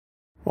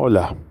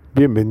Hola,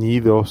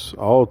 bienvenidos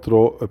a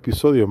otro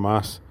episodio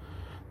más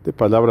de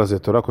Palabras de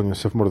Torah con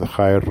Yosef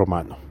Mordejai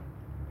Romano.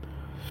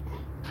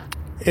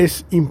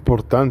 Es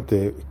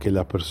importante que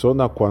la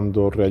persona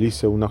cuando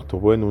realice un acto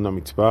bueno, una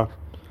mitzvah,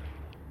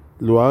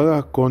 lo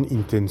haga con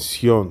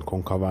intención,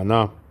 con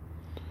kavaná.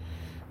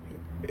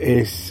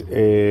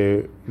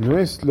 No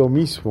es lo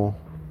mismo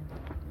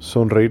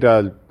sonreír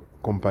al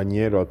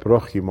compañero, al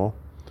prójimo,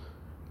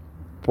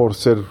 por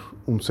ser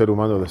un ser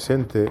humano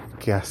decente,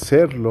 que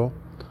hacerlo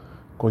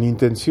con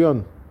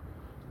intención.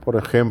 Por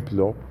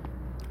ejemplo,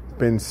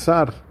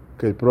 pensar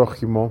que el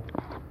prójimo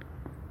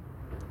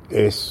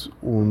es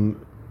un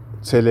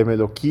Tselem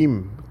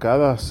Elohim.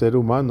 Cada ser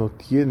humano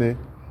tiene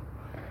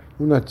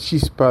una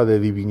chispa de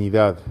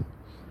divinidad,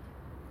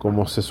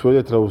 como se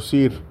suele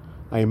traducir,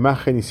 a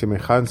imagen y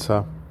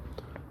semejanza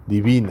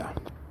divina.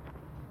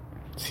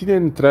 Sin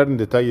entrar en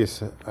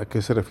detalles a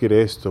qué se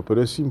refiere esto,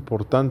 pero es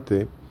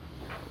importante,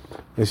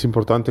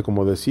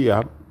 como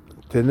decía,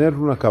 tener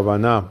una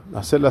kavaná,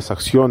 hacer las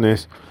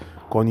acciones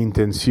con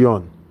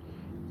intención.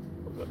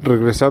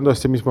 Regresando a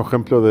este mismo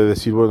ejemplo de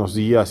decir buenos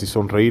días y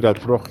sonreír al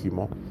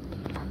prójimo,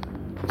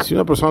 si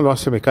una persona lo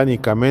hace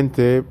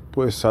mecánicamente,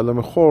 pues a lo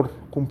mejor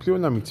cumplió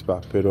una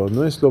mitzvah, pero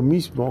no es lo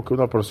mismo que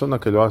una persona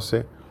que lo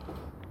hace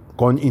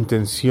con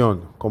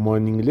intención, como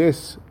en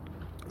inglés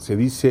se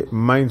dice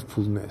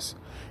mindfulness,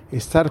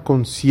 estar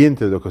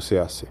consciente de lo que se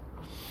hace.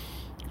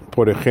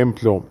 Por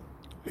ejemplo,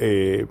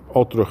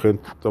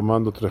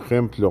 tomando otro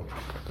ejemplo,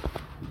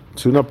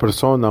 si una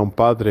persona, un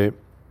padre,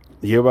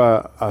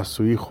 lleva a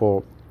su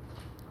hijo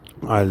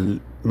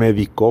al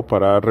médico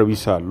para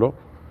revisarlo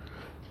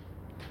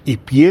y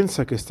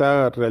piensa que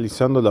está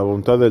realizando la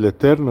voluntad del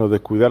Eterno de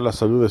cuidar la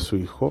salud de su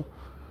hijo,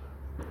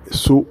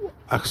 su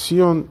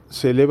acción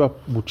se eleva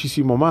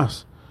muchísimo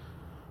más,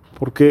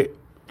 porque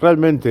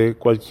realmente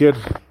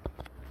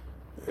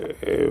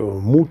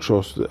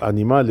muchos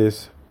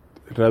animales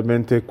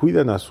realmente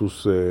cuidan a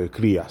sus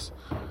crías.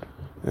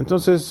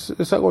 Entonces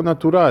es algo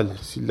natural.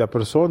 Si la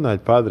persona,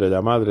 el padre,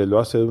 la madre, lo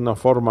hace de una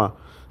forma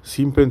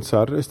sin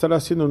pensar, estará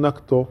haciendo un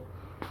acto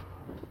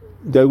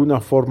de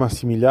alguna forma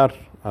similar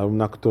a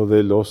un acto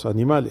de los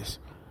animales.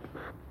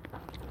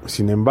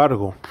 Sin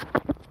embargo,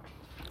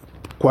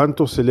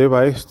 ¿cuánto se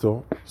eleva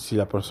esto si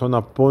la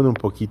persona pone un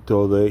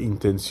poquito de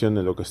intención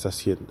en lo que está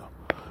haciendo?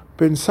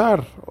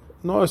 Pensar,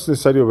 no es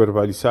necesario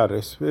verbalizar,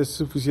 es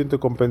suficiente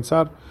con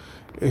pensar: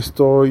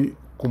 estoy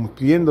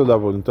cumpliendo la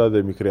voluntad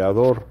de mi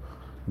Creador,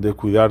 de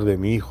cuidar de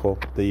mi hijo,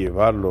 de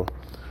llevarlo,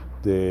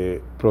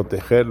 de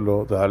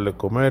protegerlo, de darle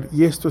comer.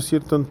 Y esto es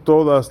cierto en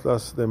todas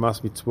las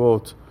demás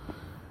mitzvot.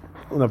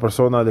 Una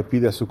persona le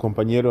pide a su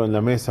compañero en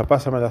la mesa: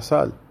 pásame la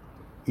sal,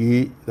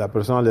 y la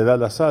persona le da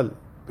la sal.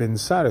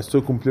 Pensar: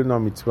 estoy cumpliendo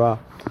una mitzvah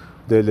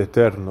del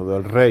Eterno,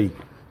 del Rey,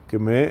 que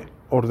me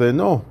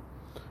ordenó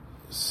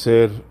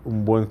ser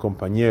un buen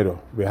compañero.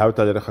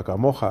 Ve'ahavta l'reja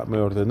kamoja, me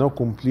ordenó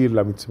cumplir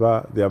la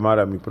mitzvah de amar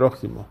a mi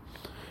prójimo,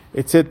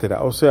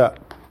 etcétera. O sea,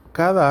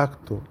 cada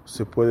acto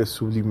se puede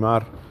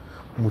sublimar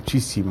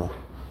muchísimo,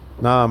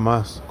 nada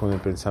más con el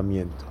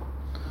pensamiento.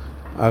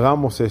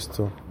 Hagamos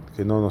esto,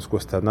 que no nos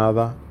cuesta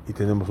nada y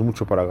tenemos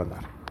mucho para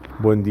ganar.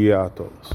 Buen día a todos.